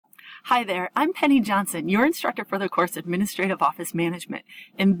Hi there, I'm Penny Johnson, your instructor for the course Administrative Office Management.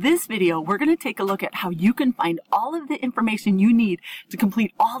 In this video, we're going to take a look at how you can find all of the information you need to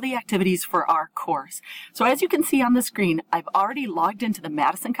complete all the activities for our course. So as you can see on the screen, I've already logged into the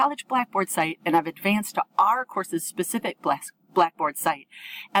Madison College Blackboard site and I've advanced to our course's specific Blackboard site.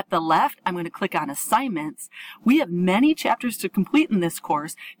 At the left, I'm going to click on Assignments. We have many chapters to complete in this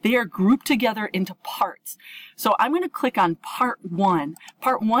course. They are grouped together into parts. So I'm going to click on Part 1.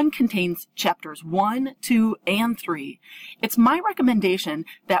 Part 1 contains chapters 1, 2, and 3. It's my recommendation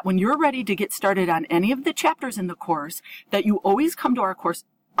that when you're ready to get started on any of the chapters in the course, that you always come to our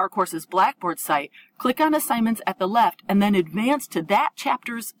course's Blackboard site, click on Assignments at the left, and then advance to that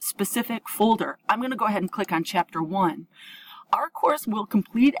chapter's specific folder. I'm going to go ahead and click on Chapter 1. Our course will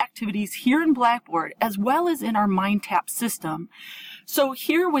complete activities here in Blackboard as well as in our MindTap system. So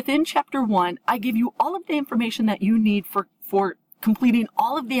here within Chapter 1, I give you all of the information that you need for completing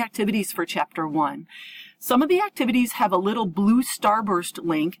all of the activities for Chapter 1. Some of the activities have a little blue starburst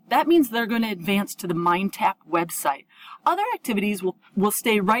link. That means they're going to advance to the MindTap website. Other activities will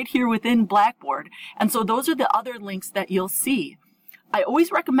stay right here within Blackboard, and so those are the other links that you'll see. I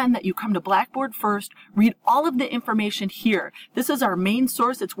always recommend that you come to Blackboard first, read all of the information here. This is our main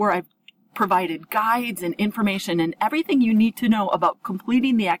source. It's where I've provided guides and information and everything you need to know about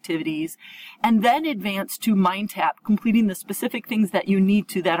completing the activities, and then advance to MindTap, completing the specific things that you need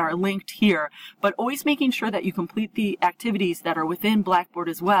to that are linked here, but always making sure that you complete the activities that are within Blackboard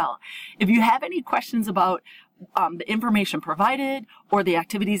as well. If you have any questions about the information provided or the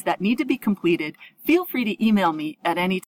activities that need to be completed, feel free to email me at any